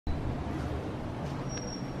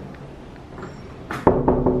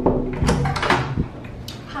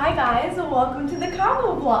Hi guys, welcome to the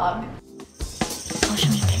CABO vlog. I'll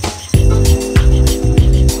show you.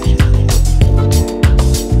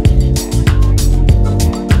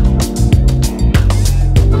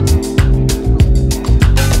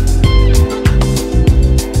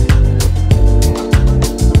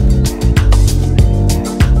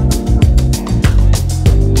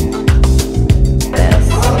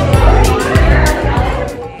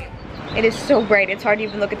 It is so bright, it's hard to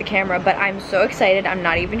even look at the camera, but I'm so excited. I'm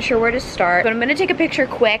not even sure where to start. But I'm gonna take a picture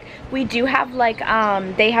quick. We do have like,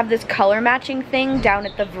 they have this color matching thing down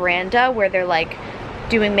at the veranda where they're like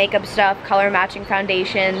doing makeup stuff, color matching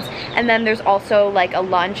foundations. And then there's also like a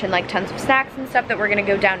lunch and like tons of snacks and stuff that we're gonna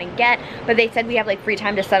go down and get. But they said we have like free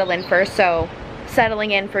time to settle in first, so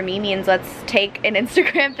settling in for me means let's take an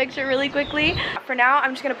Instagram picture really quickly. For now,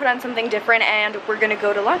 I'm just gonna put on something different and we're gonna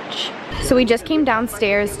go to lunch. So we just came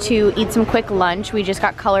downstairs to eat some quick lunch. We just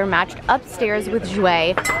got color matched upstairs with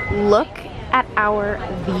Jouet. Look at our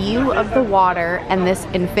view of the water and this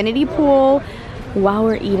infinity pool while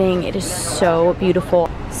we're eating. It is so beautiful.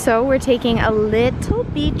 So we're taking a little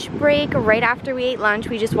beach break right after we ate lunch.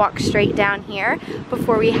 We just walked straight down here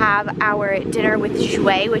before we have our dinner with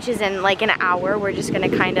Jouet, which is in like an hour. We're just gonna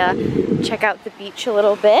kind of check out the beach a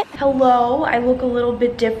little bit. Hello, I look a little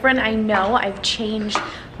bit different. I know I've changed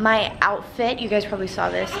my outfit. You guys probably saw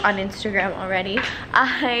this on Instagram already.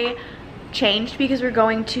 I changed because we're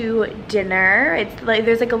going to dinner. It's like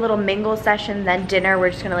there's like a little mingle session, then dinner. We're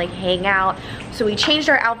just gonna like hang out. So we changed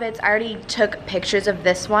our outfits. I already took pictures of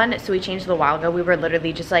this one, so we changed it a while ago. We were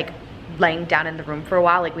literally just like laying down in the room for a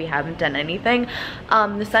while, like we haven't done anything.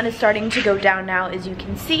 The sun is starting to go down now, as you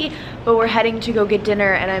can see, but we're heading to go get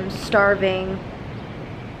dinner and I'm starving.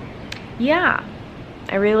 Yeah,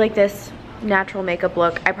 I really like this natural makeup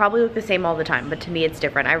look. I probably look the same all the time, but to me it's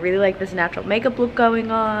different. I really like this natural makeup look going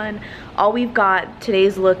on. All we've got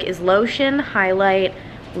today's look is lotion, highlight,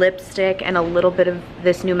 lipstick, and a little bit of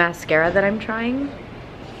this new mascara that I'm trying.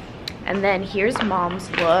 And then here's mom's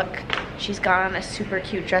look. She's got on a super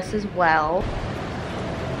cute dress as well. So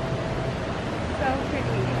pretty.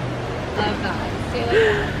 Love that. Stay like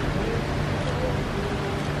that.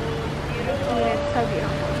 Beautiful. It's so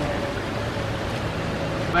beautiful.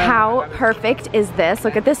 How perfect is this?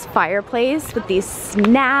 Look at this fireplace with these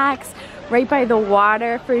snacks right by the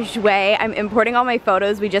water for Jouet. I'm importing all my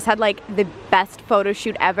photos. We just had like the best photo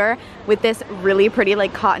shoot ever with this really pretty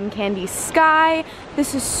like cotton candy sky.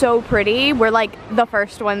 This is so pretty. We're like the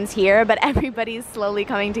first ones here, but everybody's slowly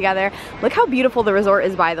coming together. Look how beautiful the resort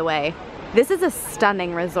is, by the way. This is a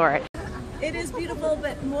stunning resort. It is beautiful,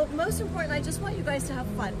 but most important, I just want you guys to have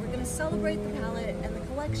fun. We're gonna celebrate the palette and the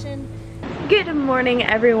collection. Good morning,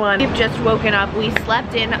 everyone. We've just woken up. We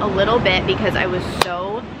slept in a little bit because I was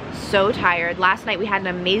so tired. Last night we had an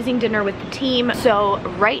amazing dinner with the team. So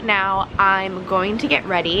right now I'm going to get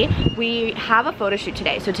ready. We have a photo shoot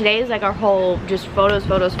today. So today is like our whole just photos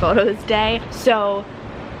day. So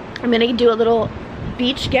I'm gonna do a little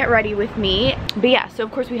beach get ready with me. But yeah, so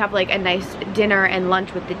of course we have like a nice dinner and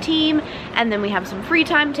lunch with the team, and then we have some free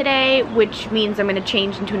time today, which means I'm gonna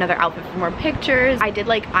change into another outfit for more pictures. I did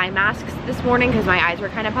like eye masks this morning because my eyes were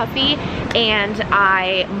kind of puffy, and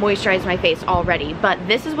I moisturized my face already. But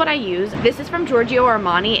this is what I use. This is from Giorgio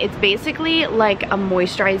Armani. It's basically like a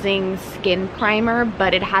moisturizing skin primer,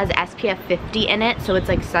 but it has SPF 50 in it, so it's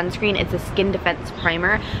like sunscreen. It's a skin defense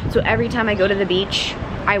primer. So every time I go to the beach,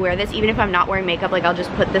 I wear this. Even if I'm not wearing makeup, like I'll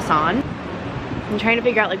just put this on. I'm trying to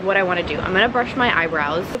figure out like what I want to do. I'm gonna brush my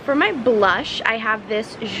eyebrows. For my blush, I have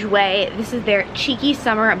this Jouet. This is their Cheeky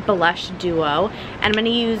Summer Blush Duo, and I'm gonna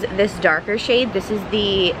use this darker shade. This is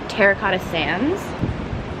the Terracotta Sands.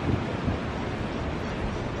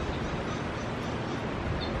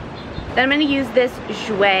 Then I'm gonna use this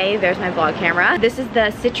Jouet. There's my vlog camera. This is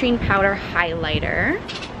the Citrine Powder Highlighter.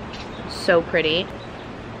 So pretty.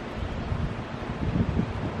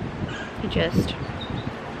 Just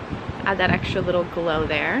add that extra little glow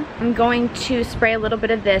there. I'm going to spray a little bit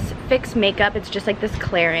of this Fix Makeup. It's just like this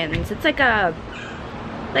Clarins. It's like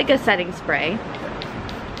a setting spray.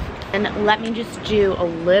 And let me just do a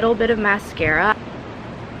little bit of mascara.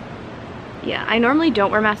 Yeah, I normally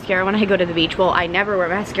don't wear mascara when I go to the beach. Well, I never wear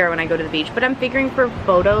mascara when I go to the beach, but I'm figuring for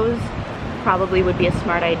photos probably would be a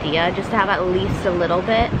smart idea just to have at least a little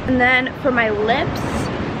bit. And then for my lips,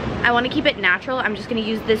 I want to keep it natural. I'm just going to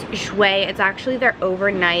use this Jouet. It's actually their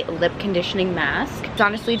overnight lip conditioning mask. It's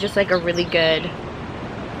honestly just like a really good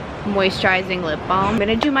moisturizing lip balm. I'm going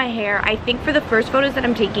to do my hair. I think for the first photos that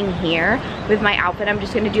I'm taking here with my outfit, I'm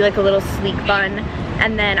just going to do like a little sleek bun,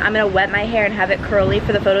 and then I'm going to wet my hair and have it curly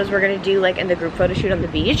for the photos we're going to do like in the group photo shoot on the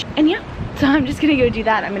beach. And yeah, so I'm just going to go do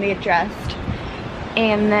that. I'm going to get dressed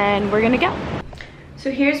and then we're gonna go.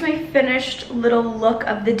 So here's my finished little look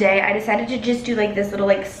of the day. I decided to just do like this little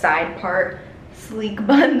like side part sleek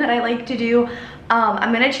bun that I like to do.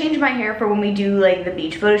 I'm gonna change my hair for when we do like the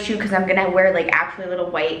beach photo shoot, because I'm gonna wear like actually a little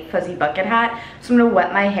white fuzzy bucket hat. So I'm gonna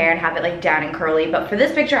wet my hair and have it like down and curly. But for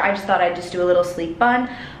this picture, I just thought I'd just do a little sleek bun.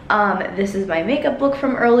 This is my makeup look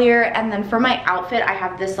from earlier. And then for my outfit, I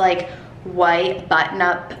have this like white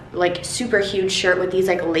button-up like super huge shirt with these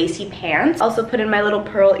like lacy pants. Also put in my little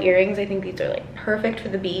pearl earrings. I think these are like perfect for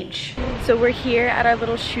the beach. So we're here at our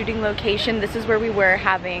little shooting location. This is where we were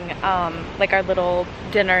having like our little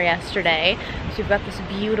dinner yesterday. So we've got this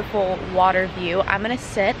beautiful water view. I'm gonna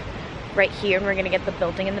sit right here and we're gonna get the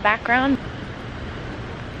building in the background.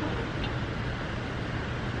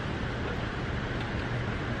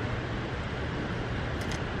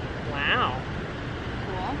 Wow.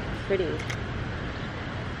 Pretty.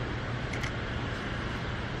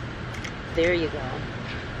 There you go.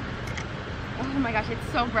 Oh my gosh, it's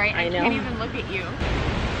so bright. I know. Can't even look at you.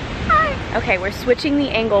 Hi. Okay, we're switching the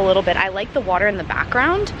angle a little bit. I like the water in the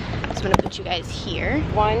background, so I'm gonna put you guys here.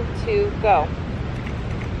 1, 2, go.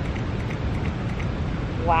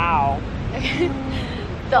 Wow.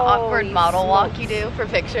 The awkward Holy model walk smokes. you do for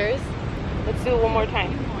pictures. Let's do it one more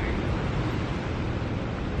time.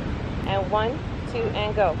 And 1, 2,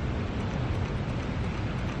 and go.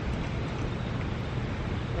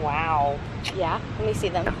 Wow. Yeah, let me see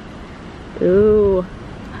them. Ooh,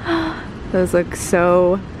 those look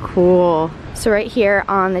so cool. So right here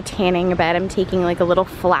on the tanning bed, I'm taking like a little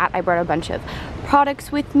flat. I brought a bunch of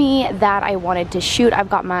products with me that I wanted to shoot. I've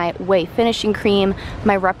got my Way finishing cream,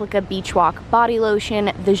 my replica Beach Walk body lotion,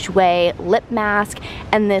 the Jouer lip mask,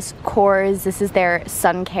 and this Kors, this is their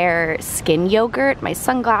sun care skin yogurt, my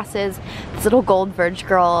sunglasses, this little gold Verge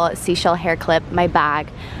Girl seashell hair clip, my bag,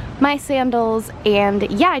 my sandals, and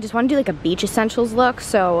yeah, I just want to do like a beach essentials look,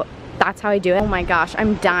 so that's how I do it. Oh my gosh,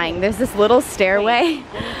 I'm dying. There's this little stairway.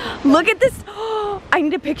 Look at this. Oh, I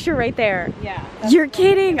need a picture right there. Yeah. You're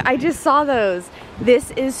kidding. I just saw those.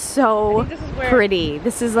 This is so pretty.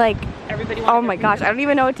 This is like, oh my gosh, I don't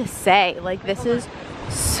even know what to say. Like, this is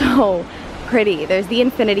so pretty. There's the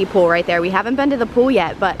infinity pool right there. We haven't been to the pool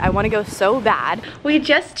yet, but I want to go so bad. We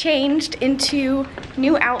just changed into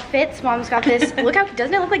new outfits. Mom's got this, look how,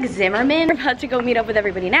 doesn't it look like Zimmerman? We're about to go meet up with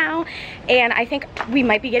everybody now, and I think we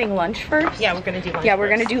might be getting lunch first. Yeah, we're gonna do lunch. Yeah, we're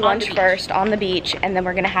gonna do lunch first on the beach, and then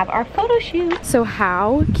we're gonna have our photo shoot. So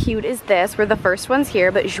how cute is this? We're the first ones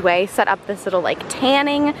here, but Jouer set up this little like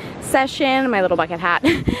tanning session. My little bucket hat.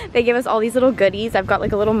 They give us all these little goodies. I've got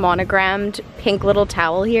like a little monogrammed pink little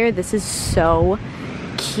towel here. This is so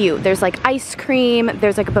cute. There's like ice cream.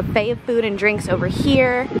 There's like a buffet of food and drinks over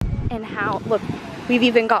here. And how, look, we've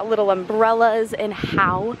even got little umbrellas, and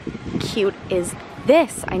how cute is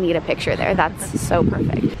this? I need a picture there. That's so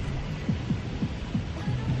perfect.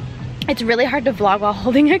 It's really hard to vlog while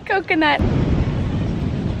holding a coconut.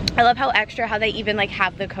 I love how extra, how they even like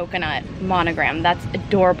have the coconut monogram. That's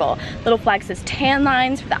adorable. Little flag says tan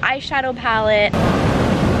lines for the eyeshadow palette.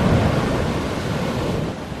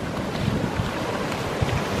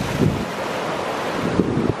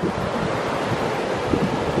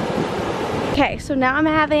 Okay, so now I'm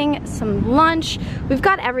having some lunch. We've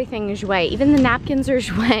got everything Jouer, even the napkins are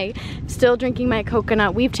Jouer. Still drinking my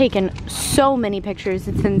coconut. We've taken so many pictures,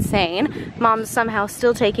 it's insane. Mom's somehow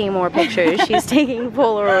still taking more pictures. She's taking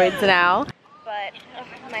Polaroids now. But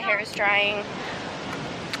my hair is drying.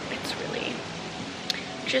 It's really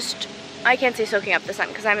just, I can't say soaking up the sun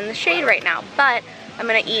because I'm in the shade right now, but I'm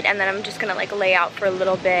gonna eat and then I'm just gonna like lay out for a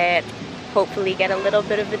little bit. Hopefully get a little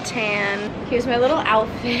bit of a tan. Here's my little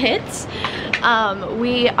outfit.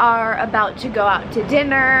 We are about to go out to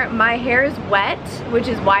dinner. My hair is wet, which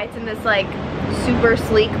is why it's in this like super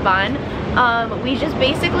sleek bun. We just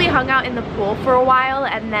basically hung out in the pool for a while,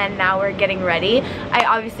 and then now we're getting ready. I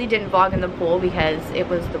obviously didn't vlog in the pool because it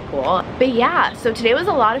was the pool. But yeah, so today was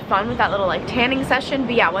a lot of fun with that little like tanning session.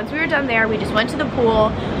 But yeah, once we were done there, we just went to the pool.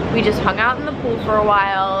 We just hung out in the pool for a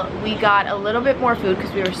while. We got a little bit more food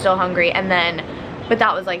because we were still hungry, and then, but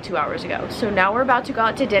that was like 2 hours ago. So now we're about to go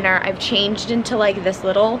out to dinner. I've changed into like this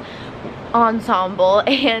little ensemble,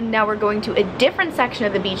 and now we're going to a different section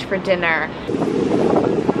of the beach for dinner.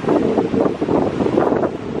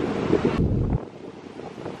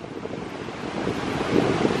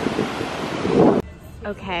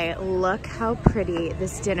 Okay, look how pretty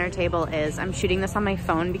this dinner table is. I'm shooting this on my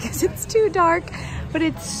phone because it's too dark, but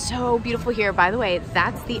it's so beautiful here. By the way,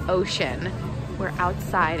 that's the ocean. We're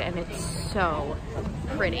outside and it's so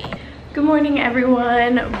pretty. Good morning,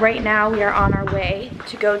 everyone. Right now we are on our way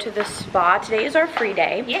to go to the spa. Today is our free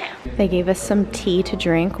day. Yeah. They gave us some tea to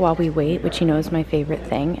drink while we wait, which you know is my favorite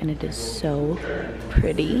thing, and it is so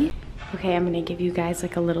pretty. Okay, I'm gonna give you guys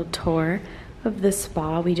like a little tour of the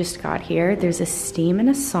spa. We just got here. There's a steam and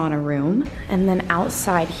a sauna room. And then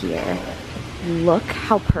outside here, look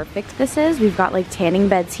how perfect this is. We've got like tanning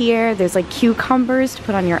beds here. There's like cucumbers to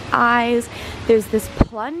put on your eyes. There's this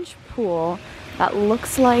plunge pool that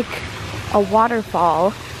looks like a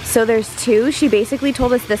waterfall. So there's two. She basically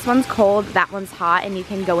told us this one's cold, that one's hot, and you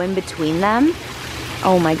can go in between them.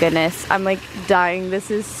 Oh my goodness, I'm like dying. This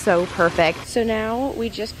is so perfect. So now we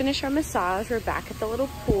just finished our massage. We're back at the little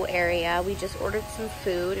pool area. We just ordered some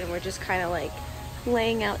food and we're just kind of like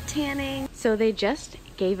laying out tanning. So they just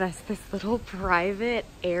gave us this little private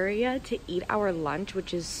area to eat our lunch,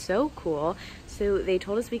 which is so cool. So they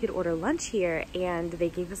told us we could order lunch here, and they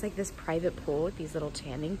gave us like this private pool with these little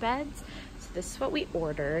tanning beds. So this is what we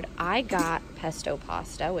ordered. I got pesto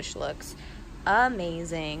pasta, which looks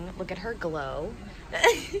amazing. Look at her glow.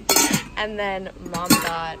 And then mom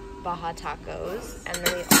got Baja tacos, and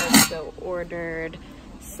then we also ordered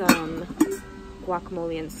some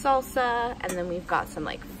guacamole and salsa, and then we've got some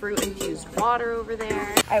like fruit infused water over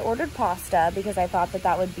there. I ordered pasta because I thought that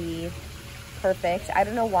that would be perfect. I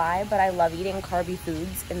don't know why, but I love eating carby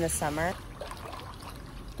foods in the summer.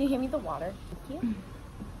 Can you hand me the water? Thank you.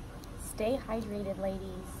 Stay hydrated,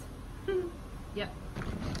 ladies. Yep.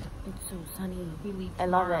 It's so sunny. We leave I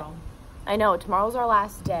love it. tomorrow. I know, tomorrow's our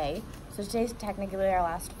last day. So today's technically our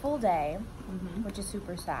last full day, which is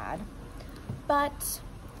super sad. But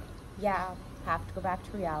yeah, have to go back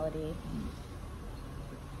to reality.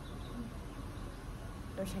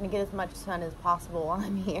 We're trying to get as much sun as possible while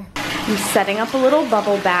I'm here. I'm setting up a little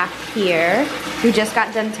bubble bath here. We just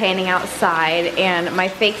got done tanning outside and my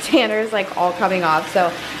fake tanner is like all coming off.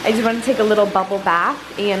 So I just want to take a little bubble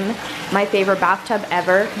bath in my favorite bathtub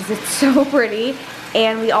ever because it's so pretty.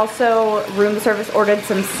 And we also, room service ordered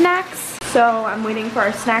some snacks. So I'm waiting for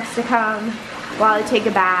our snacks to come while I take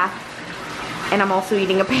a bath. And I'm also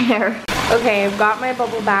eating a pear. Okay, I've got my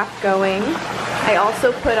bubble bath going. I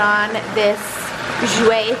also put on this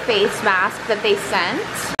Jouer face mask that they sent.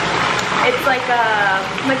 It's like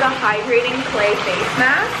a hydrating clay face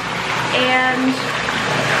mask. And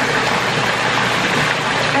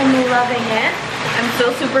I'm loving it. I'm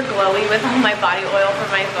still super glowy with all my body oil for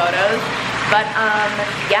my photos. But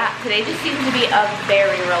yeah, today just seems to be a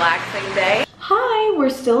very relaxing day. Hi, we're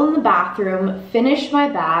still in the bathroom, finished my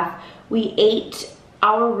bath. We ate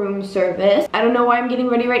our room service. I don't know why I'm getting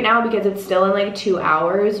ready right now because it's still in like 2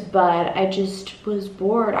 hours, but I just was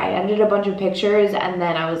bored. I edited a bunch of pictures and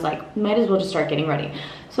then I was like, might as well just start getting ready.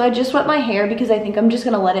 So I just wet my hair because I think I'm just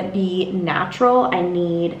gonna let it be natural. I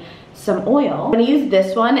need some oil. I'm gonna use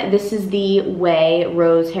this one. This is the Way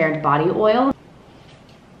Rose Hair and Body Oil.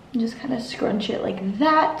 Just kind of scrunch it like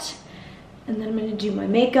that. And then I'm gonna do my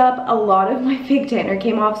makeup. A lot of my fake tanner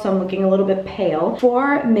came off, so I'm looking a little bit pale.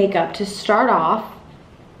 For makeup, to start off,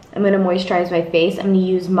 I'm gonna moisturize my face. I'm gonna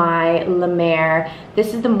use my La Mer.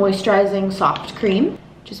 This is the moisturizing soft cream.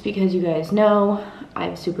 Just because you guys know, I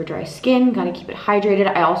have super dry skin, gotta keep it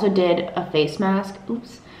hydrated. I also did a face mask,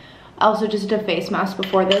 oops. I also just did a face mask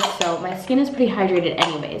before this, so my skin is pretty hydrated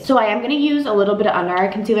anyways. So I am gonna use a little bit of under eye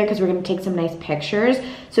concealer because we're gonna take some nice pictures.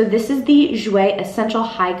 So this is the Jouer Essential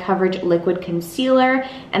High Coverage Liquid Concealer,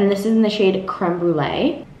 and this is in the shade Creme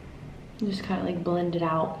Brulee. Just kind of like blend it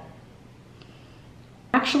out.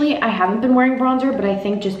 Actually, I haven't been wearing bronzer, but I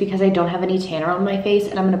think just because I don't have any tanner on my face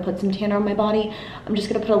and I'm gonna put some tanner on my body, I'm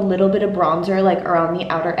just gonna put a little bit of bronzer like around the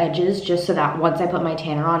outer edges just so that once I put my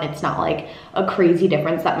tanner on, it's not like a crazy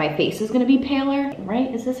difference that my face is gonna be paler.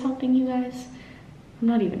 Right? Is this helping you guys? I'm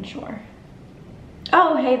not even sure.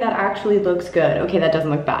 Oh, hey, that actually looks good. Okay, that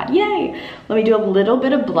doesn't look bad. Yay! Let me do a little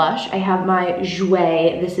bit of blush. I have my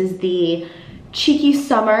Jouer. This is the Cheeky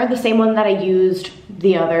Summer, the same one that I used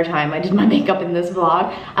the other time I did my makeup in this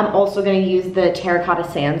vlog. I'm also gonna use the Terracotta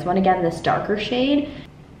Sands one again, this darker shade.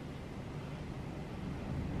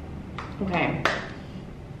 Okay.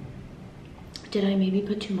 Did I maybe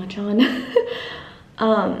put too much on?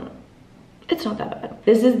 It's not that bad.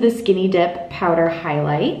 This is the Skinny Dip Powder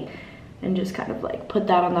Highlight. And just kind of like put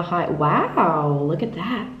that on the high. Wow, look at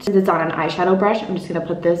that. Since it's on an eyeshadow brush, I'm just gonna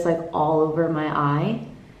put this like all over my eye.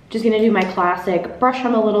 Just gonna do my classic brush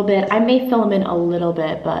on a little bit. I may fill them in a little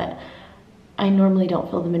bit, but I normally don't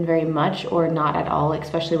fill them in very much or not at all,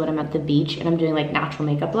 especially when I'm at the beach and I'm doing like natural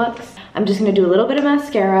makeup looks. I'm just gonna do a little bit of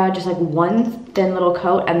mascara, just like one thin little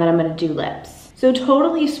coat, and then I'm gonna do lips. So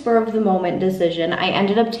totally spur of the moment decision. I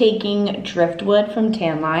ended up taking Driftwood from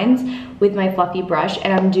Tan Lines with my fluffy brush,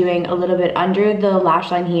 and I'm doing a little bit under the lash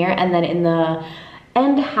line here and then in the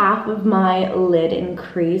end half of my lid and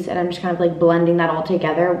crease, and I'm just kind of like blending that all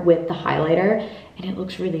together with the highlighter, and it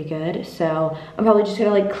looks really good. So I'm probably just gonna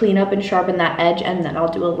like clean up and sharpen that edge, and then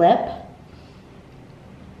I'll do a lip.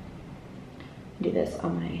 Do this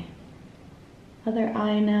on my other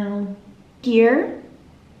eye now. Here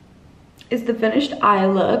is the finished eye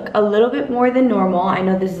look, a little bit more than normal. I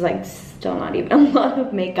know this is like still not even a lot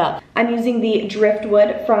of makeup. I'm using the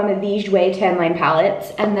Driftwood from the Jouer Tan Line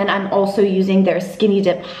palettes, and then I'm also using their Skinny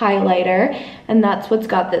Dip highlighter, and that's what's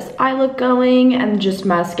got this eye look going, and just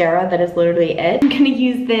mascara. That is literally it. I'm gonna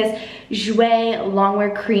use this Jouer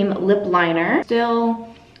Longwear Cream lip liner. Still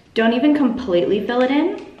don't even completely fill it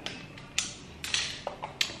in,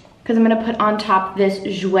 because I'm gonna put on top this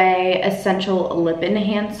Jouer Essential Lip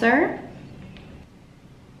Enhancer.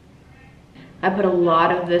 I put a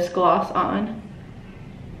lot of this gloss on.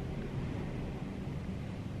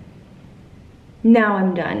 Now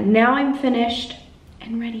I'm done. Now I'm finished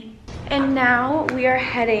and ready. And now we are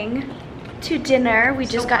heading to dinner. We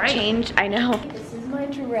just got changed, I know. This is my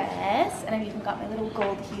dress, and I've even got my little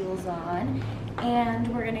gold heels on.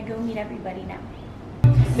 And we're gonna go meet everybody now.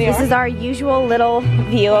 This is our usual little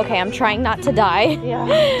view. Okay, I'm trying not to die.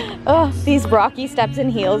 Yeah. Oh, these rocky steps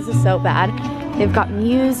and heels is so bad. They've got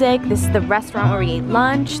music. This is the restaurant where we ate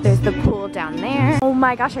lunch. There's the pool down there. Oh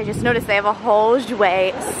my gosh, I just noticed they have a whole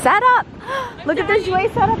Jouer setup. Look at the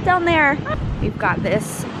Jouer setup down there. We've got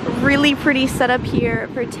this really pretty setup here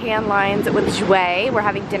for Tan Lines with Jouer. We're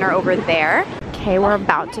having dinner over there. Okay, we're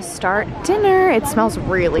about to start dinner. It smells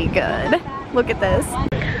really good. Look at this.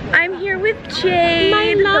 I'm here with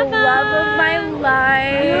Jade, the love of my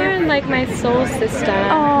life. You're like my soul sister.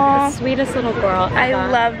 Aww. The sweetest little girl ever. I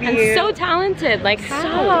love you. And so talented. Like,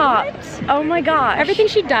 stop. Oh my gosh. Everything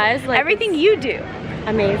she does, like, everything you do.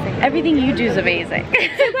 Amazing. Everything you do is amazing.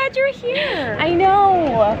 I'm so glad you're here. I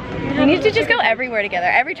know. We need to just go everywhere together.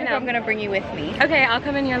 Every trip I'm gonna bring you with me. Okay, I'll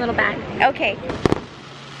come in your little bag. Okay.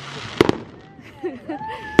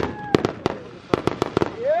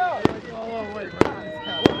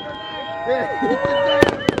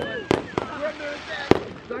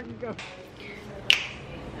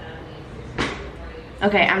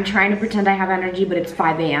 Okay, I'm trying to pretend I have energy, but it's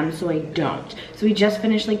 5 a.m. so I don't. So we just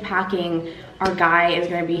finished like packing. Our guy is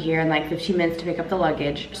gonna be here in like 15 minutes to pick up the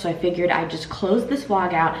luggage. So I figured I'd just close this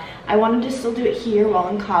vlog out. I wanted to still do it here while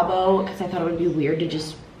in Cabo, because I thought it would be weird to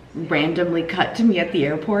just randomly cut to me at the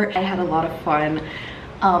airport. I had a lot of fun.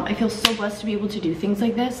 I feel so blessed to be able to do things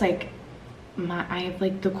like this. Like, I have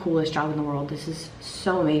like the coolest job in the world. This is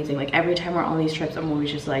so amazing. Like every time we're on these trips, I'm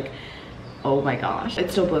always just like, oh my gosh.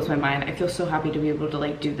 It still blows my mind. I feel so happy to be able to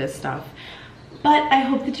like do this stuff. But I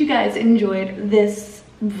hope that you guys enjoyed this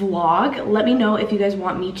vlog. Let me know if you guys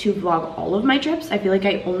want me to vlog all of my trips. I feel like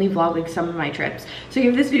I only vlog like some of my trips. So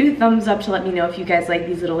give this video a thumbs up to let me know if you guys like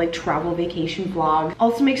these little like travel vacation vlogs.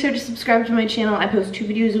 Also make sure to subscribe to my channel. I post 2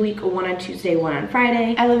 videos a week, one on Tuesday, one on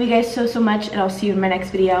Friday. I love you guys so much, and I'll see you in my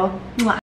next video. Mwah.